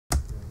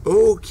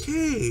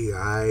Okay,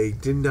 I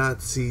did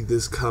not see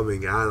this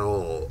coming at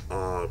all.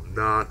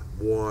 Not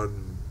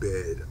one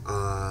bit.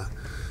 I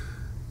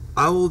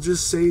will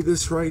just say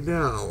this right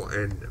now,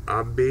 and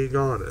I'm being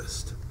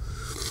honest.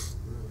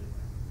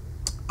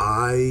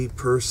 I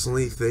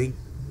personally think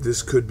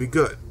this could be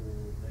good.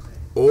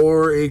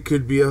 Or it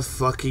could be a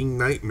fucking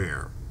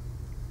nightmare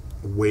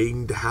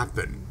waiting to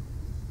happen.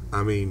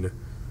 I mean,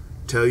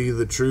 tell you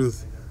the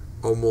truth,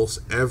 almost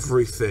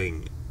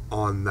everything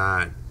on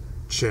that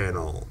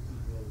channel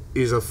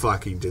is a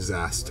fucking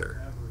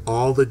disaster.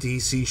 All the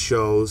DC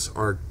shows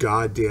are a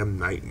goddamn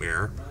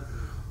nightmare.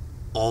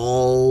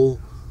 All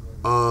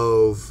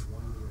of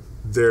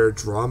their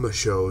drama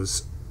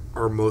shows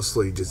are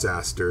mostly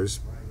disasters,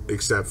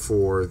 except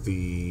for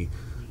the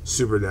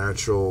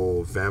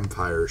supernatural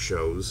vampire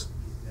shows.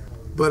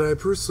 But I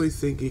personally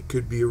think it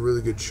could be a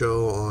really good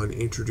show on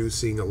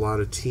introducing a lot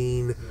of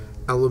teen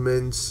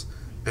elements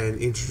and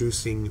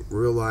introducing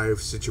real life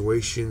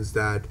situations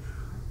that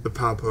the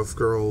Powerpuff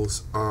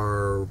Girls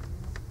are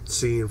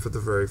seeing for the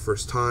very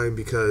first time.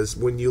 Because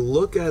when you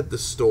look at the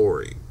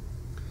story,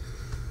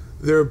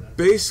 they're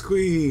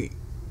basically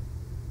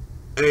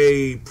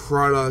a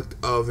product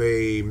of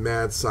a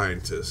mad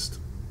scientist.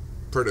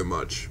 Pretty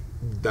much.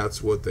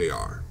 That's what they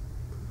are.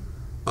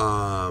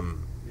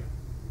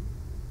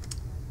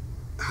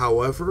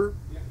 However,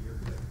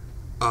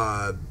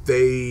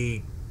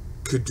 they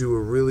could do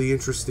a really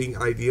interesting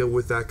idea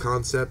with that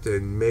concept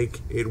and make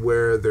it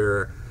where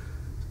they're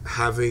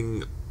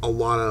having a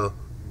lot of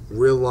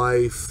real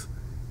life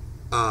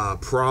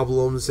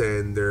problems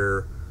and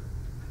they're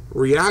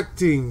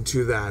reacting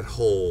to that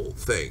whole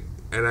thing.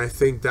 And I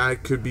think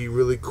that could be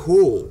really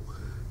cool.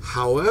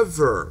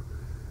 However,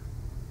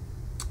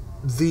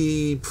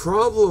 the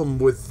problem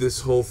with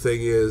this whole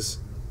thing is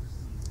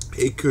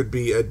it could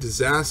be a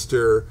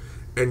disaster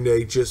and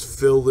they just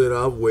filled it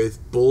up with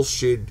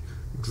bullshit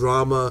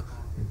drama,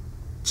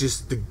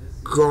 just the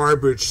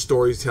garbage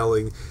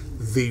storytelling,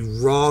 the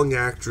wrong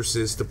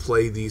actresses to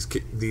play these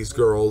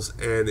girls,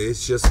 and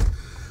it's just,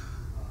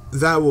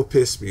 that will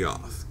piss me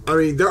off. I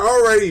mean, they're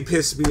already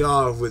pissed me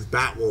off with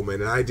Batwoman,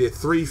 and I did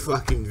 3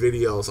 fucking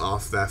videos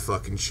off that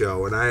fucking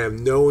show, and I have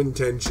no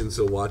intentions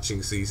of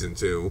watching season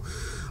 2.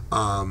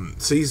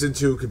 Season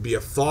 2 could be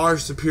a far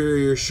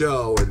superior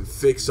show and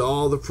fix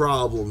all the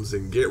problems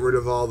and get rid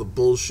of all the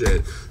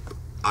bullshit.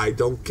 I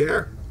don't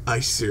care.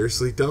 I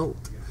seriously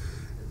don't.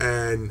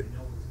 And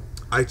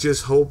I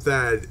just hope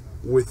that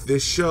with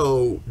this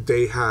show,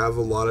 they have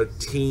a lot of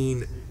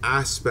teen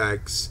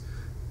aspects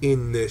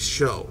in this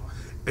show.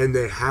 And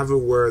they have it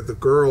where the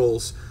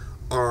girls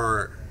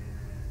are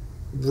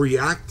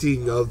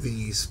reacting of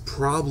these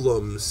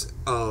problems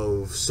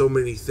of so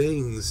many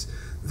things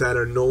that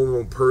a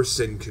normal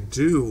person could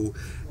do,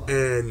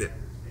 and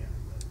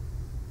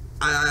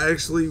I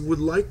actually would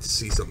like to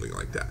see something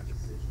like that.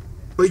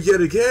 But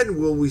yet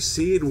again, will we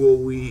see it? Will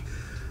we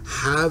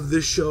have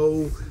this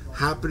show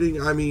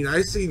happening? I mean,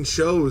 I've seen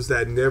shows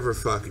that never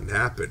fucking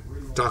happen.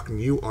 Talking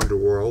to you,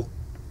 Underworld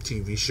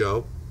TV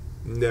show,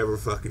 never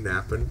fucking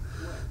happened.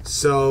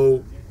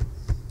 So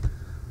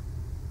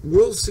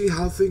we'll see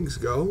how things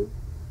go.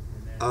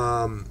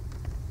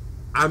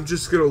 I'm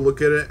just going to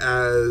look at it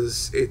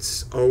as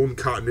its own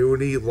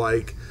continuity,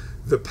 like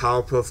the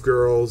Powerpuff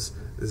Girls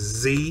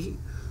Z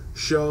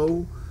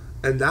show,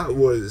 and that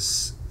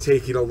was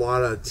taking a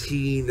lot of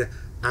teen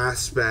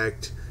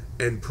aspect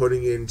and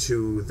putting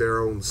into their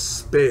own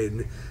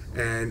spin,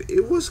 and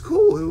it was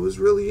cool. It was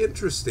really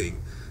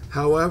interesting.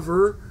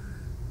 However,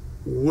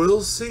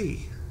 we'll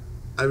see.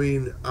 I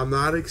mean, I'm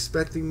not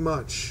expecting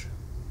much.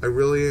 I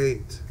really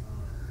ain't.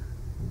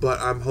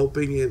 But I'm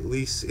hoping at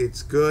least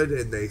it's good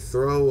and they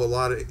throw a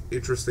lot of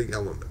interesting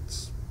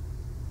elements.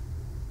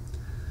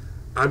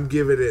 I'm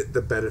giving it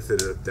the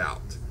benefit of the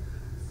doubt.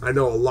 I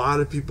know a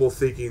lot of people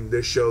thinking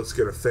this show's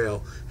going to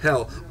fail.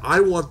 Hell, I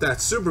want that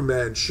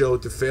Superman show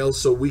to fail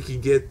so we can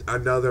get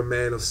another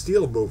Man of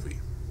Steel movie.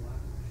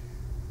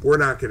 We're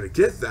not going to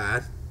get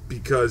that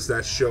because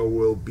that show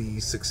will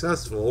be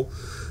successful.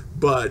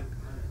 But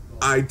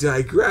I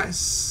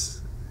digress.